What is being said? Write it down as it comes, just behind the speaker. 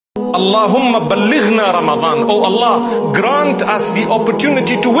Allahumma ballighna Ramadan. Oh Allah, grant us the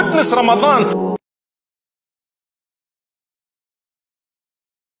opportunity to witness Ramadan.